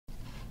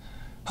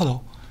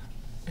Hello,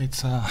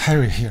 it's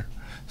Harry here.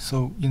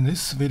 So in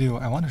this video,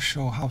 I want to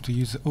show how to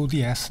use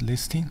ODS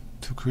listing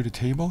to create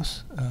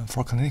tables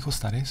for clinical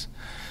studies.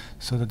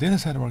 So the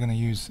dataset we're going to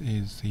use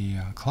is the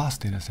class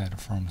dataset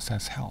from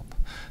SAS Help.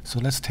 So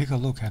let's take a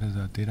look at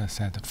the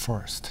dataset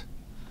first.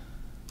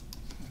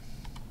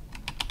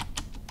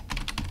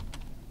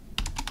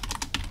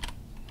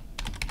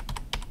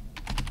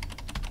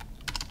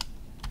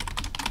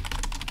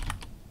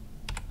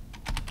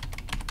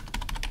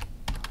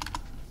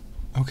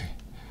 Okay,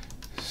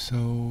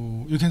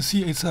 so you can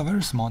see it's a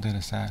very small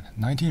data set,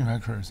 19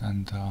 records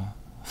and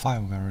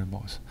 5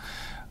 variables.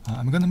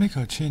 I'm going to make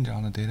a change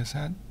on the data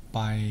set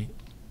by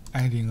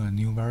adding a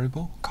new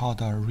variable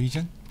called a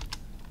region.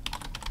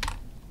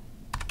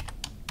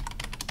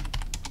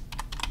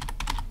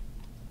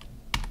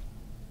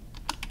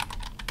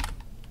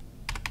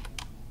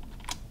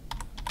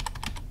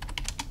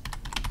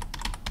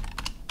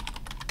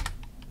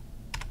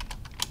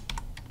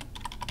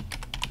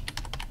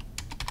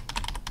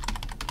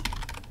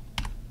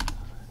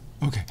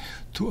 Okay,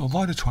 to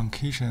avoid the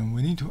truncation,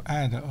 we need to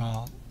add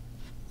a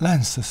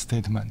length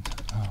statement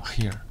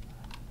here.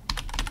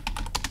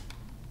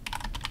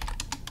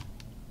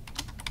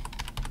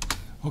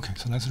 Okay,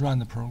 so let's run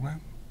the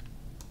program.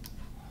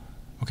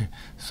 Okay,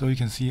 so you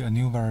can see a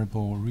new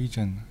variable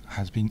region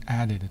has been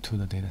added to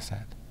the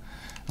dataset.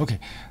 Okay,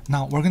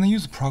 now we're going to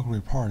use proc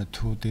report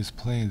to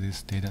display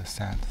this data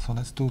set. So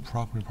let's do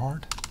proc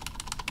report.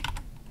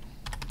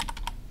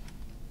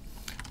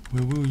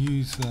 We will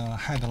use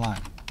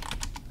headline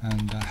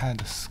and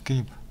head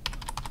skip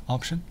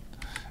option.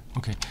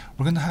 Okay,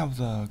 we're going to have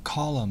the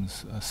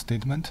columns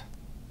statement.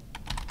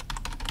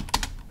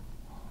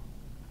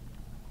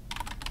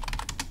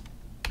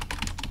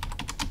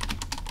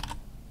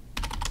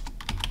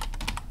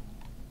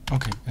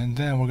 Okay, and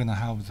then we're going to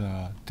have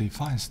the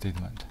define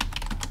statement.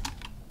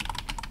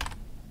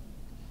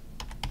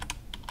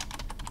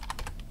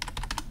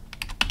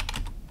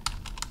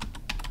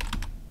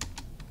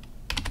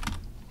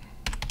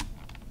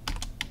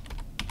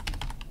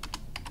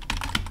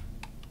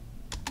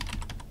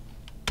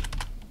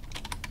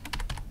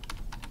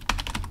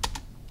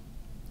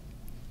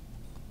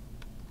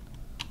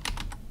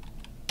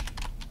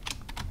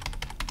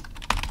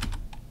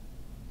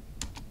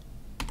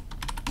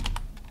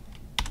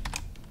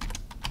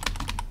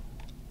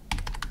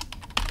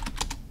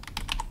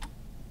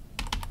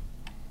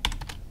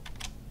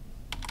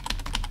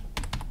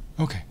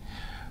 Okay,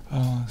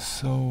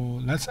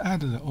 so let's add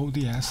the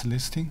ODS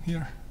listing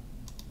here.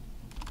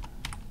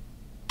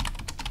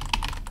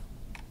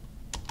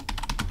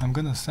 I'm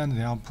going to send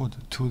the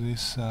output to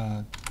this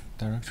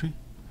directory.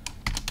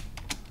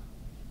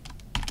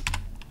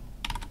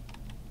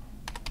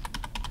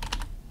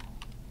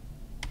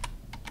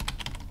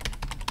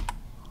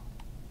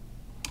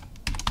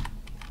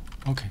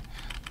 Okay,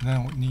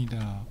 then we need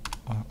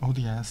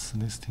ODS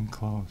listing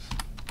close.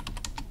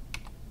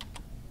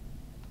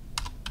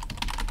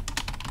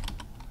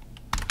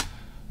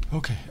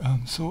 Okay,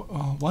 so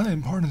one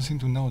important thing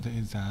to note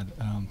is that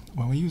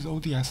when we use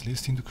ODS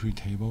listing to create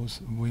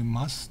tables, we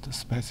must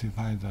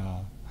specify the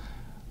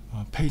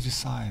page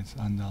size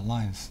and the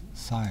line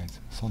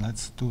size. So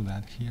let's do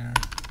that here.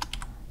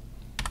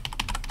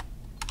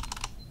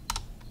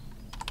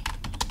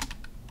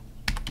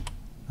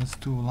 Let's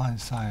do line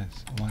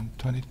size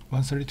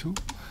 132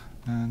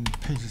 and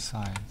page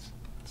size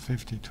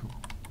 52.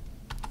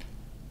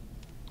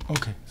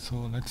 Okay, so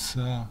let's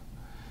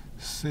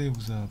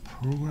save the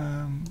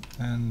program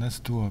and let's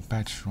do a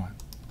batch run.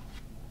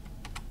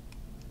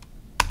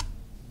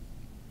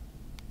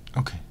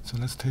 Okay, so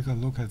let's take a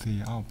look at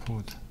the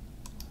output.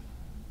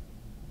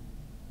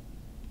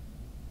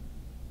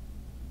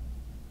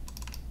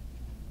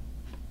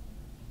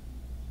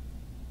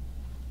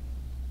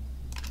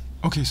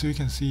 Okay, so you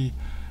can see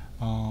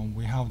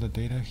we have the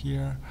data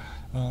here.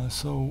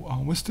 So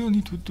we still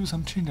need to do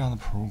some change on the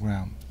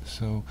program.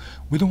 So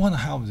we don't want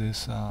to have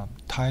this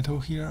title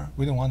here.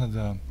 We don't want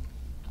the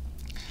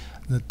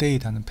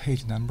date and the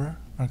page number,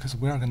 because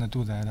we are going to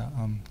do that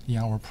in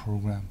our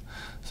program.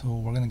 So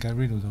we're going to get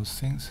rid of those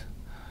things.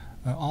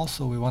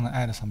 Also, we want to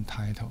add some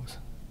titles.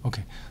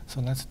 Okay,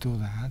 so let's do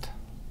that.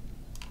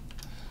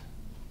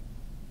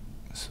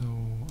 So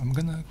I'm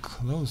going to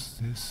close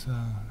this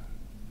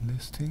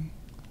listing.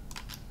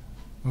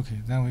 Okay,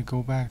 then we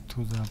go back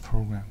to the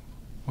program.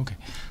 Okay,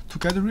 to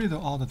get rid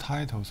of all the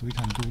titles, we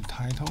can do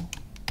title.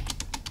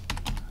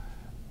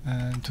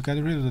 And to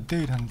get rid of the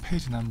date and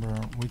page number,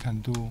 we can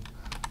do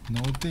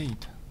no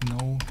date,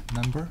 no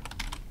number.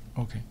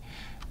 Okay,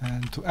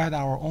 and to add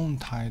our own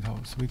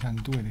titles, we can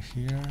do it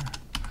here.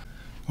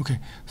 Okay,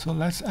 so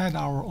let's add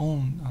our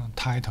own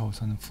titles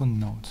and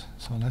footnotes.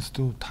 So let's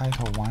do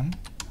title 1,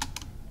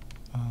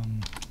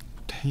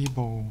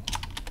 table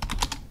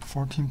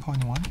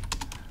 14.1,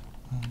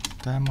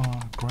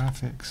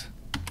 demographics,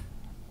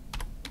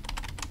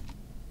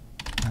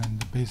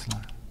 and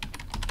baseline.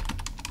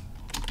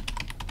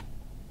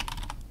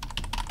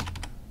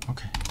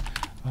 Okay.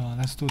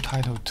 Let's do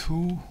title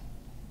 2.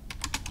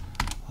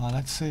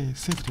 Let's say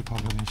safety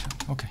population.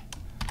 Okay.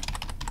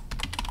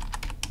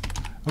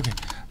 Okay,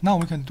 now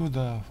we can do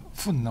the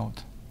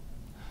footnote.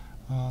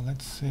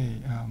 Let's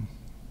say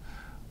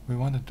we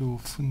want to do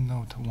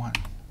footnote 1.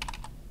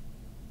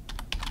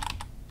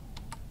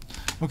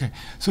 Okay,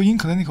 so in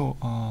clinical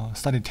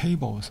study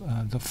tables,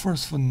 the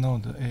first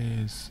footnote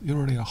is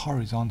usually a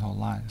horizontal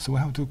line, so we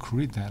have to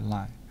create that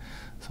line.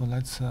 So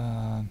let's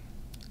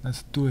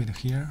do it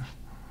here.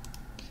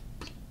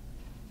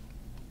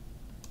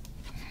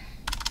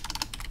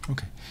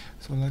 Okay,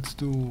 so let's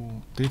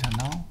do data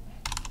now.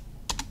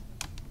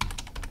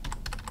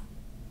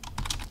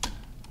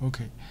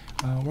 Okay,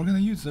 we're going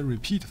to use the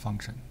repeat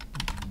function.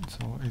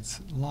 So it's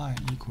line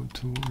equal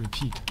to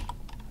repeat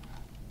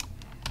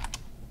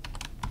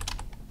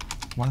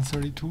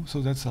 132, so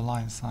that's the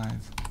line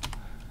size.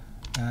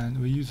 And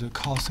we use the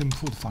cost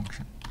input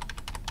function.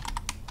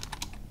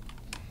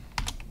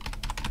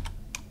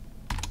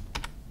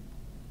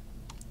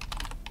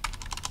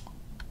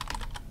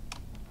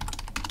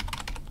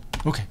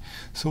 Okay,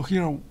 so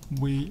here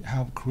we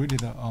have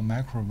created a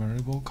macro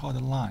variable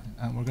called line,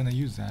 and we're going to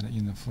use that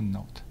in the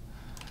footnote.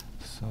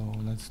 So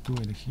let's do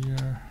it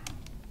here.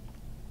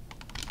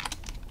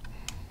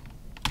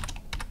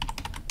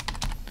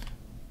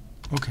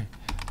 Okay,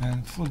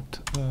 and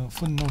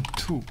footnote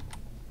 2.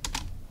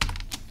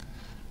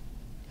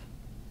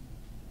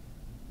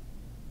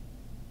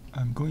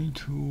 I'm going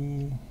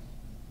to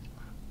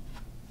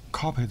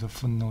copy the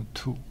footnote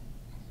 2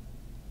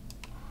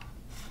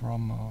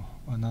 from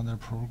another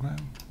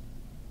program.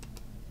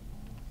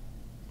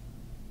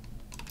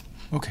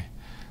 Okay,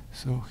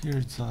 so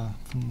here's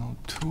footnote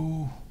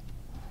 2.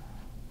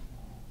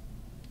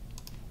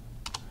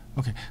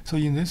 Okay, so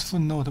in this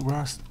footnote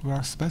we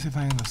are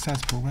specifying the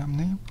set program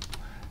name,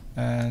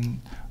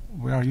 and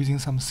we are using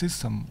some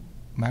system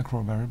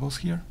macro variables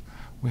here.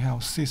 We have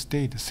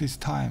sysdate,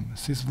 systime,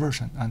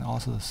 sysversion, and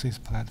also the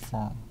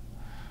sysplatform.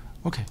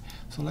 Okay,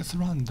 so let's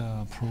run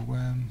the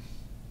program.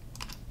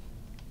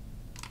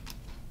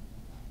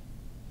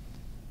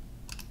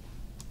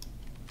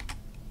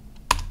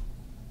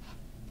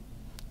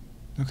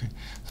 Okay,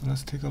 so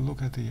let's take a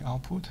look at the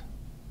output.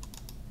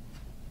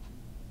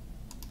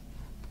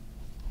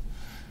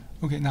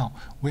 Okay, now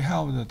we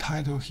have the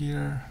title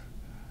here,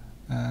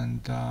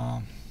 and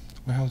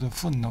we have the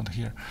footnote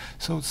here.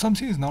 So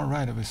something is not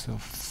right with the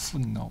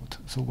footnote.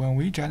 So when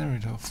we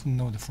generate a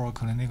footnote for a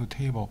clinical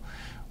table,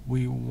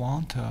 we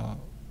want a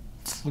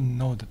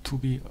footnote to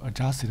be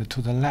adjusted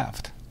to the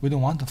left. We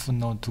don't want the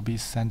footnote to be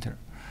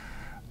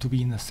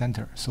in the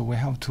center. So we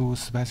have to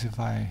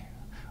specify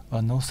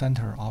a no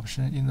center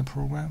option in the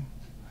program.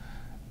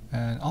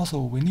 And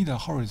also we need a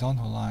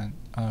horizontal line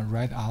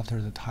right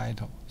after the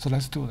title. So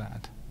let's do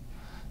that.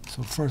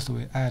 So first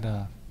we add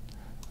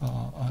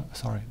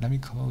sorry, let me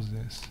close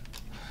this.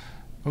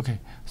 Okay,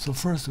 so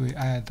first we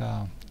add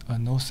a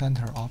no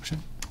center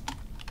option,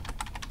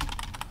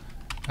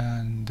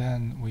 and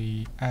then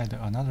we add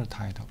another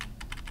title.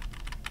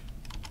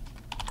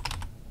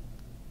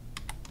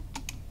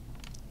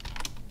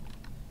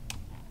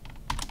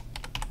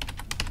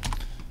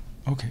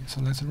 Okay,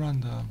 so let's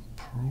run the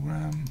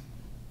program.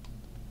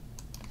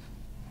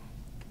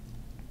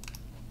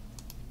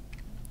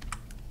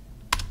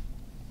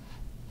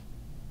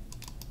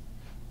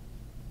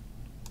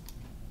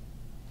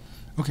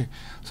 Okay,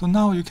 so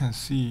now you can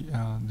see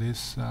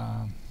this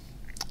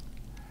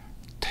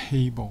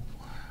table.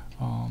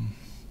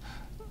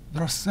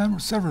 There are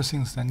several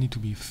things that need to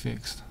be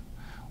fixed.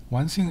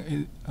 One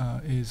thing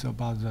is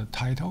about the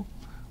title.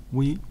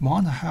 We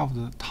want to have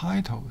the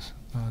titles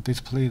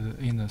displayed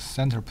in the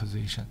center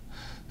position.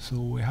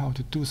 So we have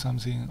to do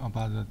something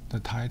about the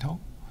title.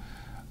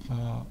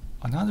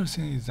 Another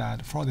thing is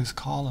that for these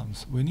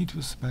columns, we need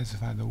to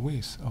specify the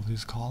width of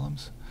these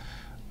columns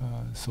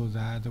so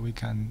that we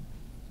can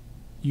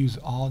use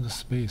all the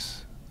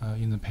space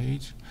in the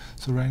page.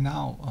 So right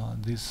now,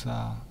 these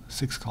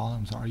 6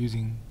 columns are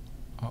using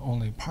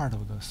only part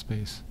of the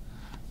space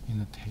in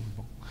the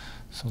table.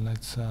 So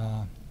let's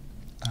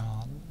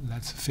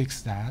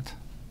fix that.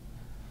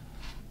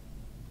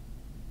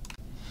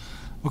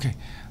 Okay,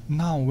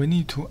 now we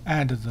need to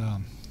add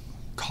the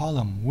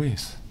column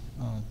width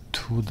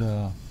to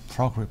the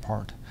proc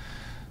report.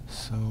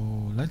 So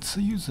let's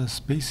use the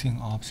spacing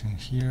option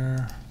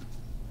here.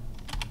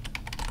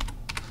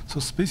 So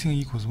spacing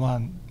equals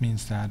 1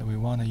 means that we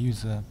want to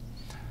use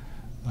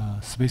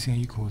spacing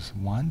equals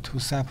 1 to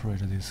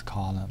separate these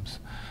columns.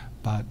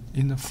 But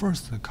in the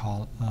first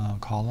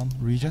column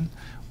region,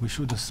 we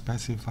should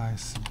specify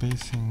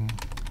spacing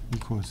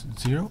equals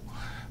 0,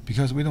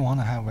 because we don't want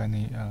to have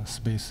any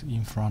space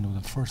in front of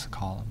the first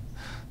column.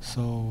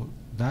 So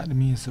that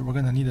means that we're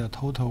going to need a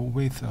total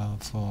width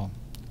of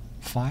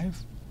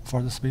 5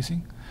 for the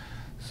spacing.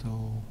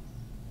 So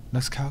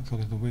let's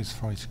calculate the width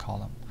for each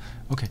column.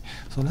 Okay,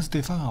 so let's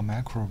define a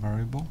macro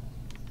variable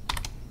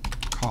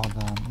called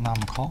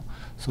numCol.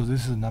 So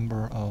this is the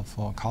number of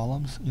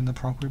columns in the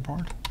proc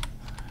report.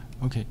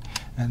 Okay,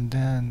 and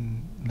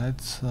then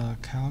let's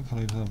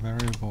calculate a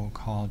variable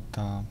called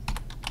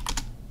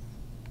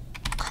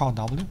call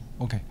w.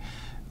 Okay,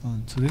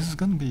 so this is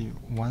going to be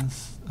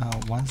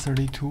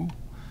 132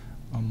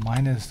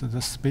 minus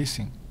the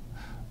spacing.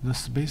 The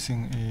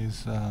spacing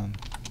is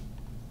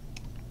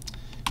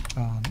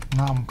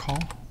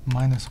num_col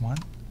 -1.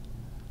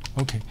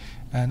 Okay,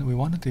 and we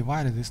want to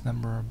divide this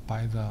number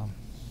by the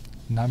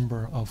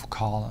number of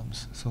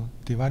columns. So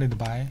divided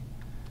by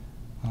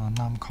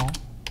num_col.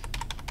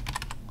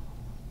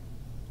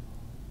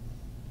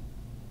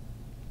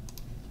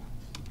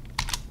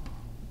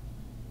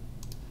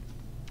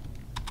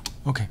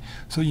 Okay,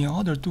 so in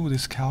order to do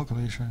this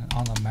calculation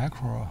on the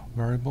macro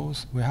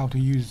variables, we have to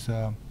use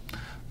the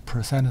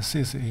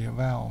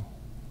 %syseval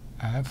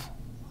f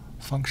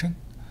function.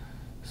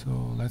 So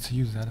let's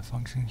use that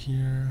function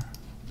here.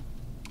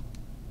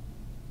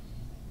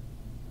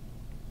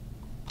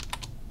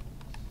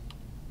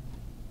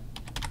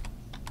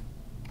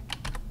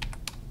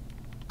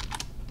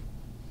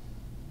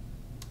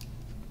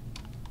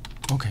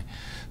 Okay,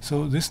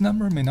 so this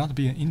number may not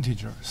be an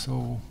integer,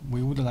 so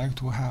we would like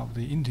to have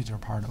the integer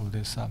part of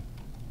this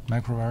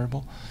macro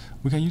variable.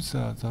 We can use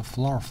the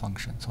floor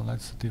function. So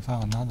let's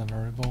define another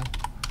variable.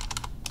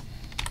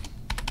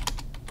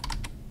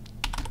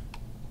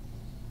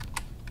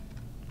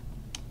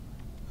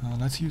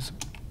 Let's use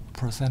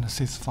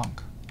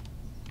 %sysfunc.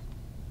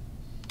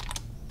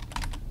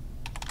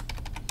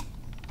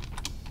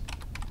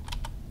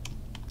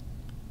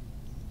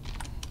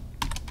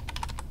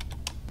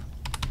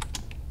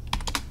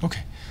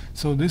 Okay,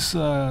 so this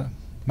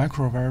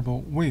macro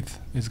variable width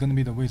is going to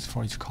be the width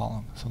for each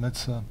column. So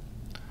let's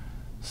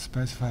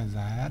specify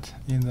that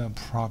in the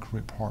proc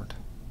report.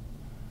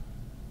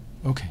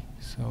 Okay,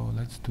 so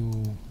let's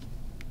do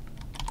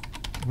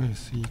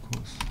width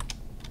equals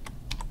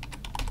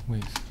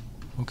width.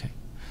 Okay,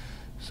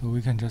 so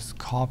we can just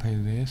copy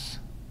this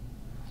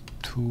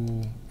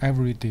to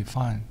every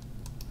define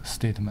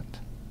statement.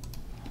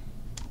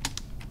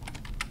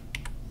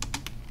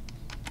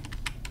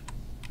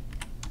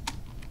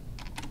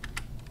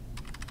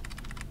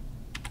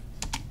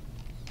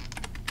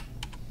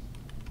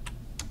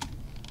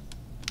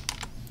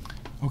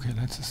 Okay,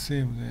 let's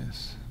save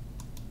this.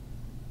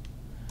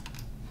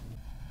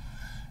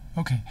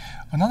 Okay,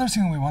 another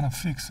thing we want to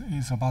fix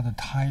is about the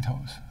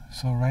titles.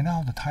 So right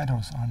now the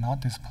titles are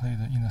not displayed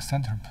in the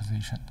center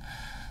position.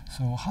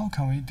 So how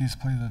can we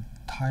display the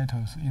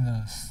titles in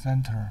the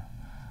center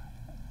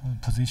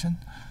position?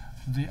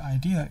 The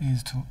idea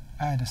is to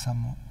add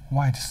some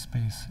white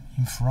space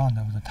in front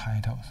of the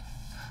titles.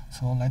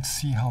 So let's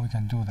see how we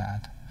can do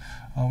that.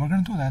 We're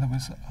going to do that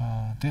with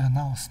data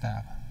now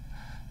step.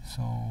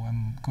 So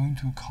I'm going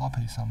to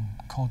copy some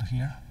code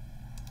here.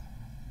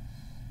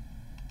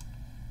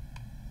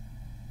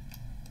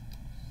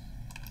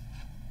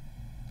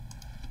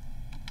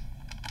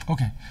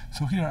 Okay,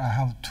 so here I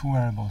have two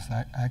variables,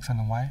 x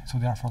and y, so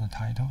they are for the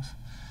titles.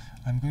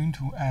 I'm going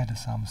to add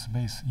some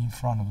space in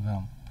front of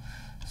them.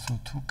 So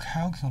to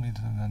calculate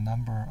the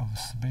number of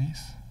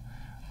space,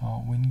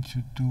 we need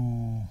to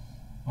do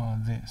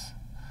this.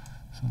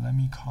 So let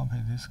me copy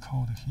this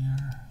code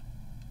here.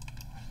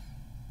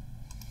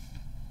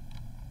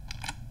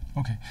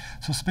 Okay,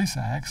 so space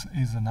x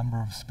is the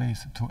number of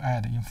space to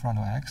add in front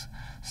of x.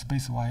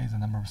 Space y is the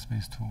number of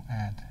space to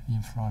add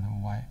in front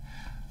of y.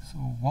 So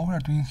what we are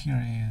doing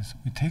here is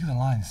we take the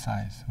line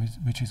size,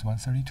 which is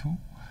 132,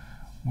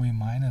 we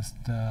minus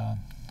the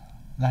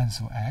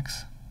length of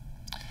x,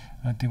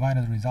 divide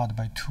the result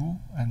by 2,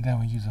 and then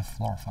we use the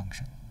floor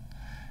function.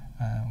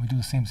 We do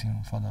the same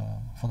thing for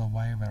the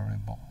y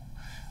variable.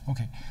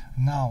 Okay,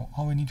 now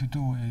all we need to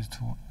do is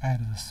to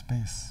add the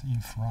space in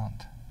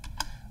front.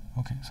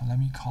 Okay, so let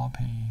me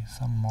copy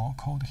some more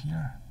code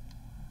here.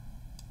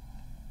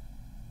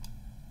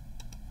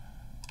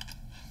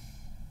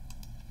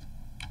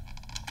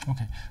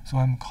 Okay, so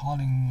I'm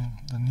calling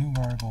the new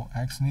variable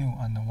x new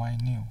and the y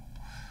new.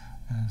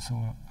 And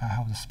so I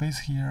have the space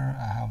here,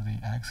 I have the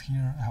x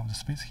here, I have the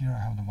space here,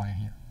 I have the y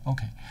here.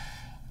 Okay.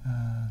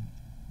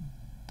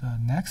 The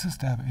next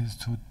step is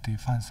to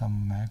define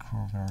some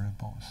macro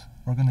variables.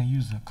 We're going to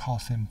use the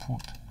cost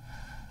input.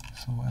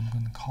 So I'm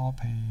going to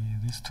copy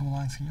these two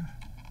lines here.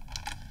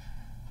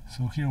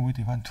 So here we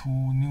define two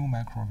new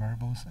macro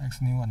variables,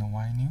 x new and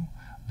y new.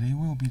 They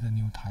will be the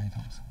new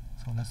titles.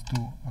 So let's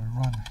do a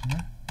run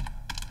here.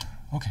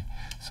 Okay,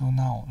 so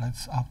now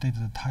let's update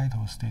the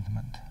title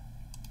statement.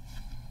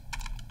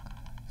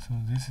 So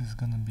this is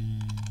going to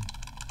be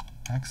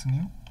x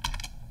new,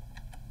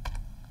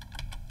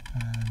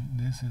 and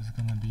this is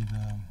going to be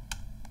the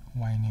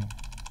y new.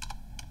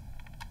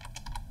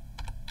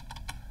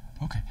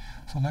 Okay,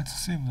 so let's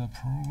save the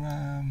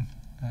program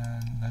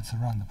and let's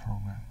run the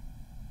program.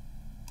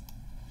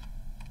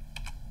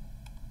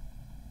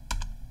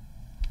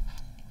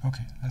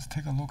 Okay, let's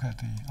take a look at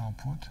the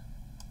output.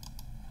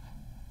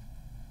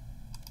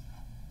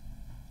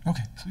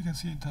 Okay, so you can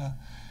see it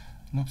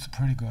looks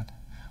pretty good.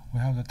 We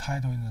have the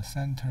title in the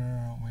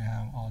center, we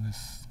have all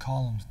these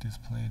columns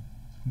displayed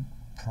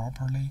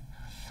properly.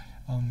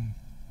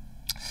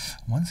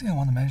 One thing I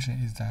want to mention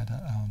is that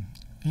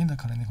in the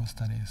clinical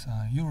studies,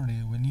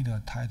 usually we need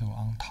a title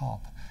on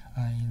top.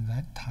 In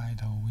that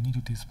title, we need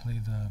to display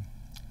the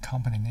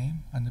company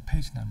name and the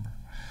page number.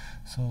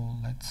 So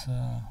let's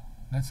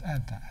let's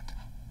add that.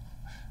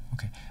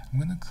 Okay, I'm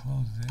gonna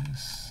close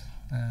this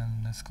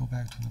and let's go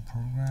back to the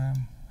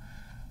program,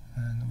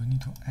 and we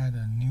need to add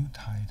a new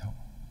title.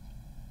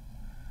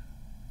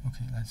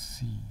 Okay, let's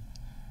see.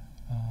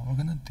 We're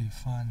gonna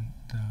define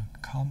the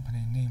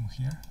company name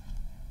here.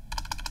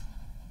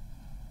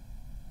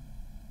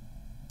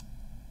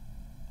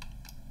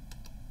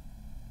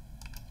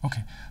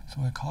 Okay,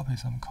 so I copy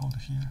some code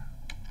here.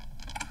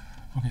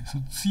 Okay, so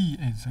Z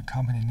is the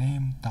company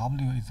name,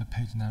 W is the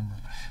page number.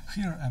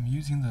 Here I'm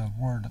using the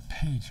word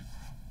page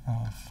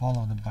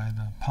followed by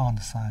the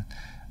pound sign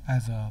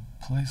as a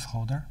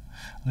placeholder.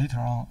 Later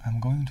on, I'm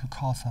going to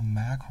call some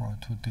macro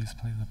to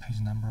display the page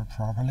number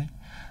properly.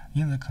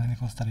 In the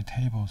clinical study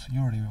tables,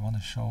 usually we want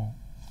to show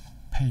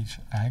page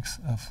X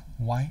of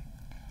Y.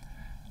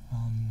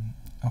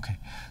 Okay,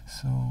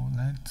 so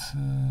let's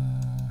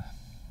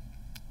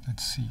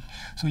see.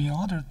 So in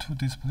order to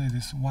display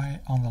this Y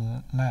on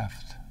the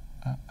left,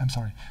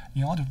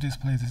 in order to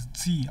display this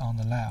Z on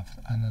the left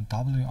and the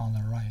W on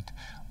the right,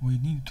 we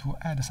need to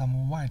add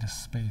some white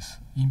space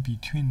in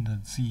between the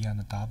Z and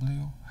the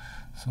W.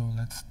 So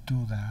let's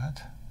do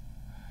that.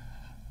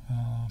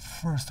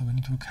 First, we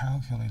need to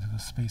calculate the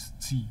space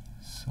Z.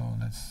 So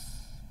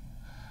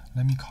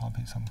let me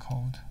copy some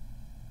code.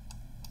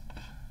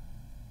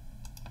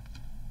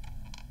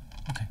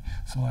 Okay,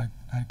 so I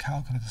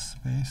calculate the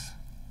space,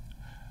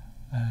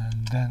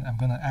 and then I'm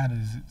gonna add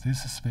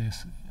this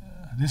space,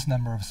 this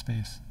number of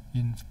space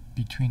in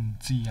between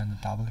Z and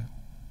W.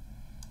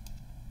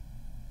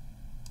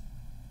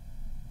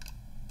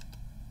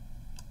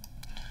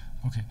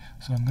 Okay,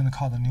 so I'm gonna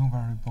call the new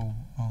variable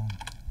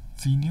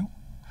znew.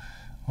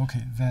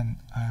 Okay, then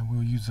I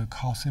will use the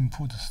cost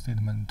input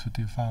statement to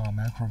define a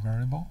macro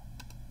variable.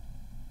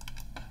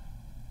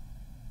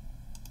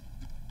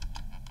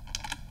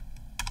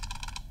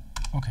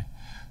 Okay,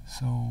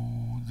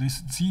 so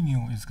this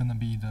znew is gonna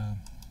be the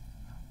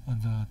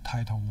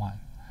title one.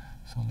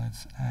 So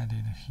let's add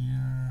it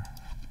here.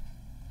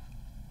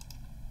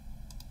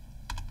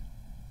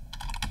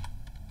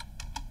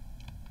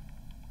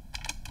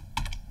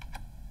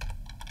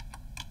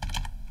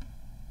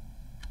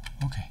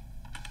 Okay,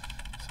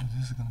 so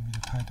this is going to be the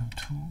title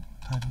 2,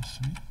 title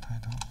 3,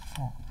 title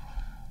 4.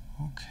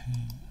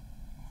 Okay,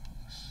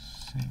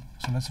 save.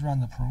 So let's run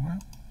the program.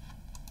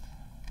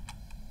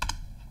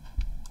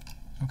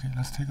 Okay,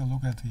 let's take a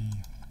look at the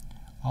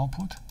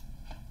output.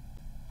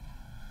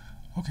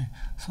 Okay,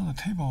 so the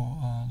table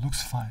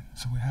looks fine.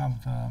 So we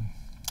have the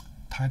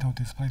title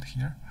displayed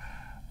here.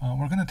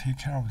 We're going to take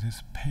care of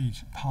this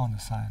page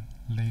pound sign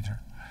later.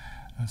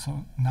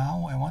 So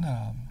now I want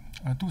to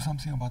do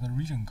something about the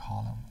region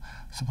column.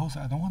 Suppose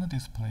I don't want to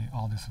display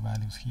all these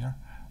values here.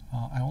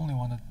 I only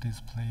want to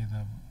display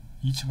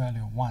each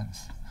value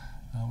once.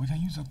 We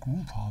can use the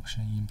group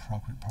option in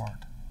proc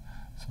report.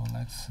 So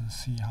let's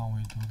see how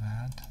we do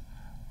that.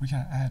 We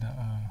can add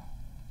a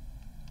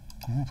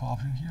group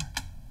option here.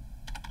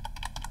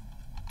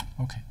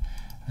 Okay,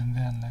 and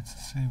then let's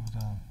save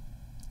the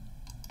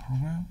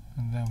program,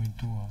 and then we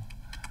do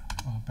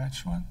a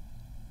batch run.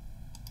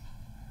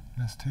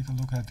 Let's take a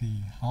look at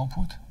the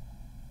output.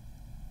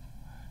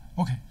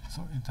 Okay,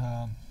 so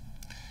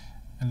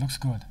it looks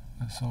good.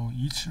 So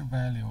each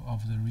value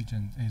of the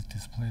region is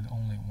displayed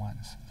only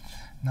once.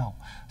 Now,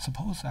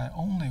 suppose I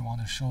only want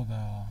to show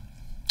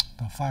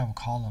the 5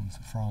 columns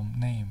from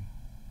name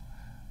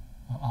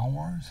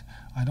onwards.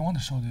 I don't want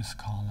to show this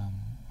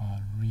column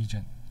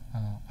region.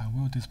 I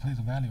will display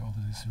the value of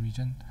this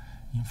region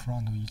in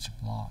front of each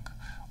block.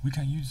 We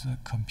can use the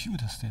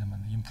compute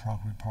statement in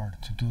proc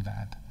report to do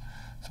that.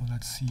 So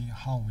let's see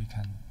how we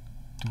can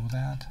do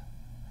that.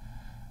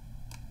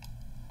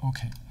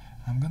 Okay,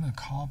 I'm going to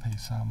copy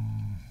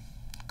some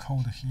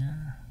code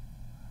here.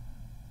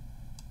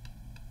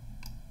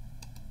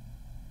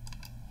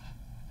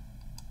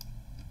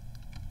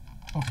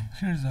 Okay,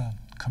 here's a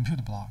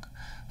compute block.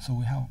 So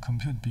we have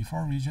compute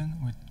before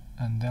region,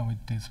 and then we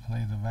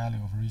display the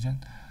value of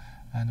region,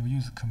 and we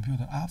use compute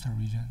after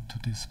region to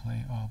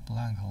display a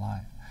blank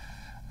line.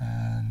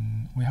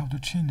 And we have to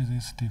change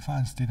this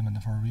define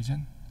statement for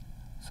region.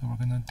 So we're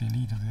going to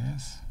delete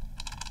this,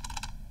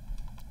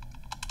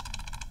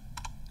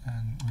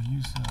 and we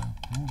use the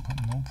group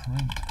no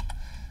print,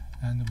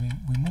 and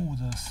we move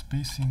the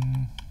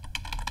spacing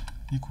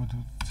equal to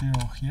 0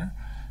 here,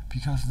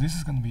 because this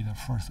is going to be the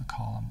first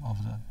column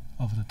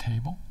of the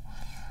table.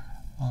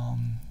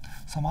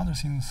 Some other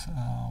things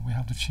we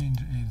have to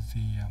change is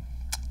the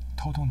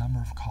total number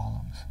of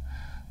columns.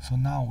 So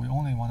now we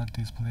only want to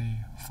display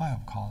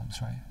 5 columns,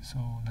 right? So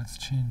let's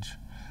change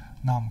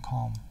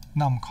numcol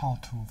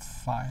to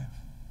 5.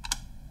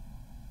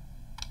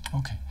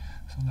 Okay,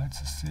 so let's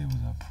save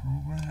the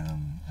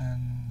program,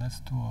 and let's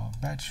do a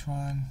batch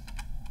run,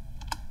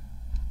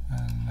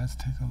 and let's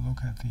take a look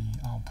at the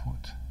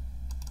output.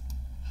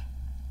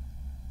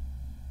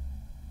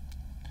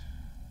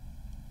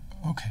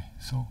 Okay,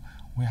 so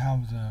we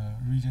have the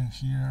region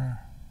here,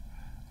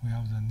 we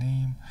have the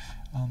name.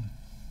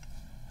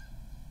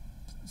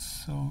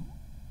 So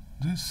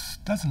this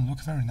doesn't look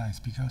very nice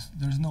because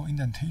there's no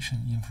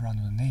indentation in front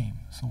of the name.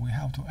 So we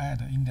have to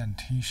add an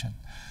indentation.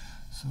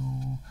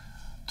 So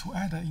to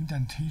add an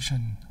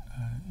indentation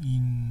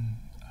in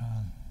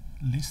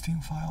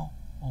listing file,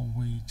 or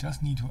we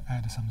just need to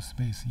add some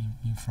space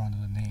in front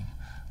of the name.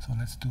 So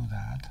let's do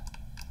that.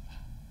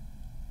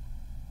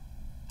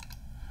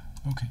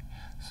 Okay,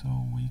 so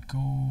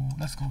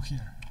let's go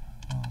here,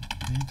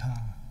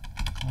 data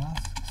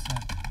class,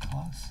 set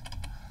class,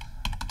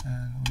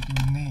 and we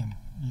do name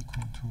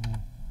equal to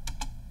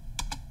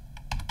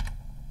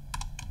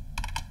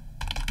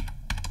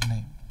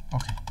name.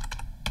 Okay,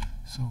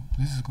 so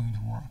this is going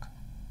to work.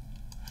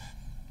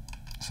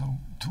 So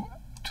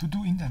to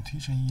do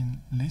indentation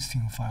in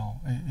listing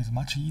file is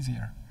much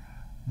easier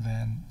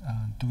than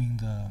doing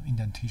the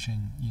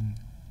indentation in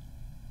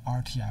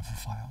RTF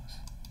files.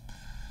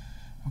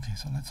 Okay,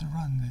 so let's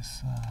run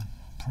this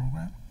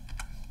program,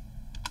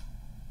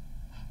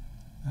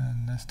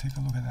 and let's take a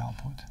look at the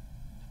output.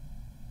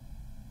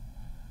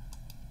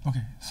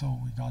 Okay, so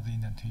we got the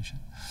indentation.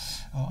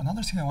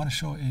 Another thing I want to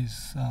show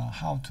is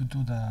how to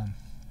do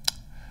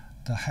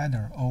the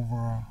header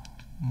over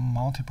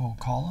multiple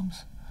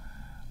columns.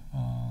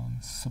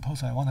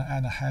 Suppose I want to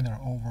add a header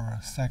over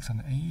sex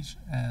and age,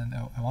 and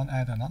I want to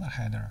add another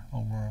header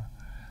over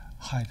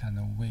height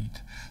and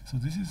weight. So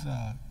this is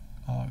a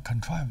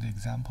contrived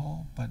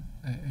example, but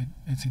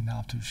it's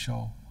enough to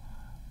show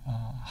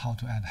how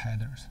to add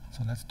headers.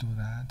 So let's do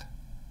that.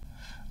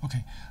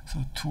 Okay,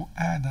 so to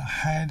add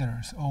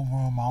headers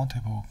over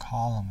multiple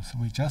columns,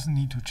 we just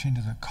need to change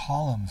the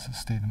columns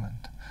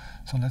statement.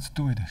 So let's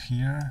do it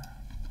here.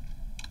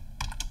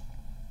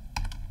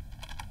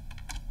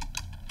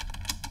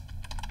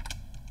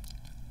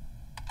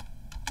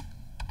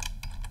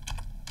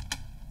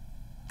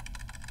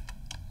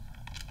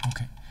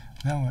 Okay,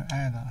 then we'll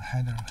add a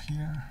header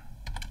here.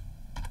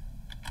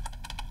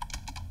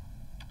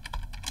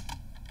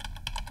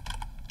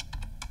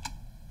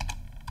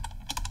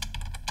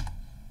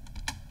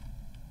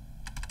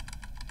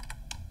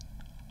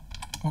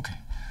 Okay,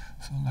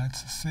 so let's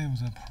save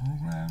the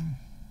program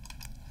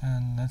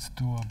and let's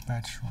do a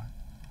batch run.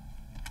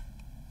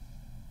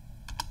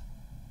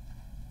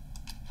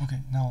 Okay,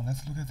 now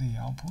let's look at the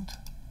output.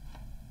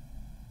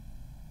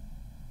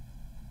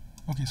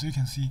 Okay, so you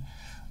can see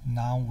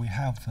now we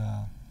have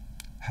the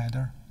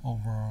header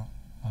over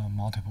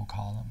multiple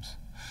columns.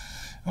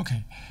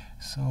 Okay,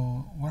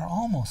 so we're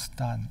almost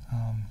done,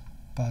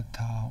 but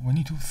we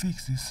need to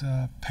fix this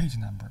page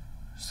number.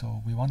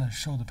 So we want to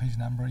show the page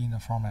number in the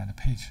format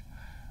page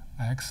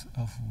x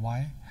of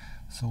y.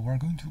 So we're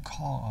going to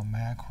call a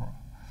macro.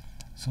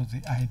 So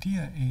the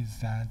idea is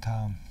that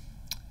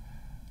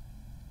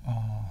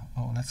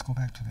let's go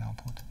back to the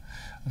output.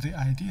 The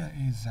idea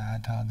is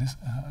that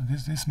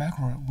this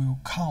macro will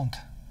count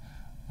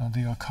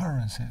the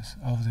occurrences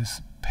of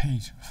this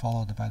page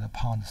followed by the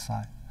pound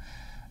sign,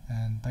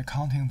 and by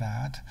counting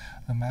that,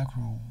 the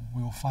macro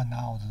will find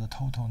out the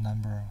total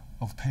number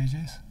of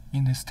pages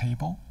in this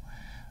table,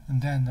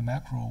 and then the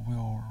macro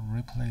will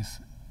replace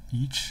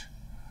each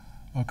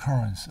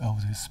occurrence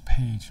of this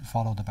page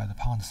followed by the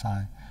pound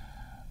sign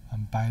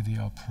by the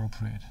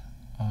appropriate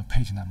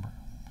page number.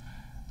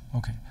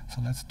 Okay,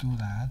 so let's do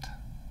that.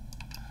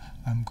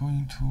 I'm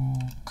going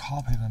to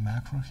copy the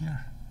macro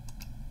here.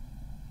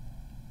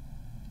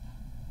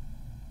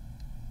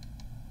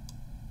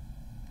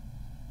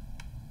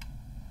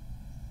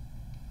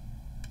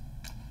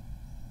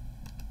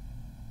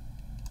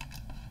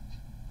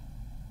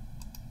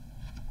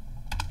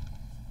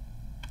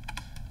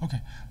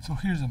 Okay, so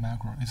here's the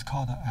macro. It's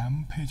called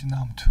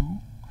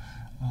mPageNum2.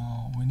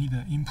 We need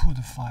the input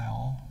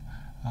file.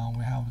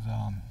 We have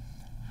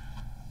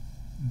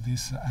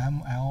this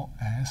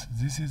MLS.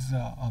 This is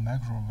a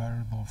macro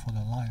variable for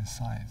the line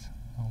size.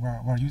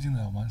 We're using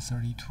the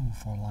 132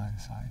 for line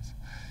size.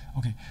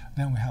 Okay,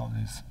 then we have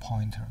this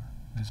pointer.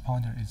 This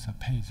pointer is a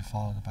page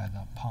followed by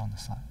the pound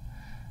sign.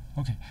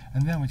 Okay,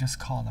 and then we just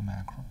call the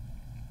macro.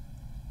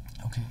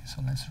 Okay,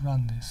 so let's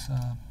run this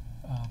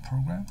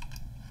program.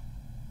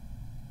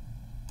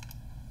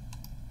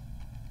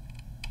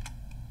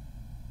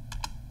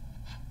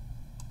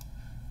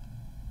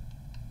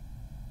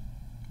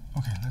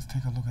 Okay, let's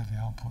take a look at the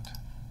output.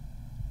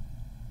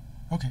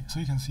 Okay, so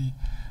you can see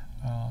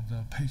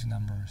the page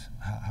numbers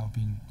have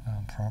been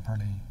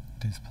properly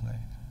displayed.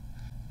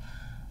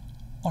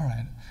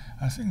 Alright,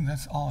 I think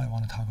that's all I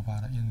want to talk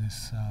about in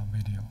this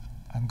video.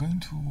 I'm going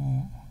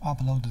to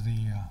upload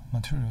the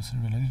materials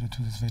related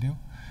to this video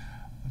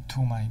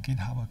to my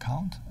GitHub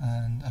account,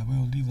 and I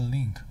will leave a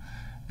link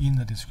in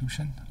the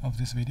description of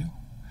this video.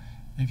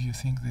 If you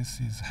think this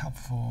is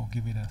helpful,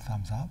 give it a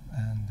thumbs up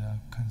and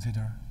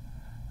consider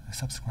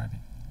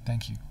subscribing.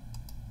 Thank you.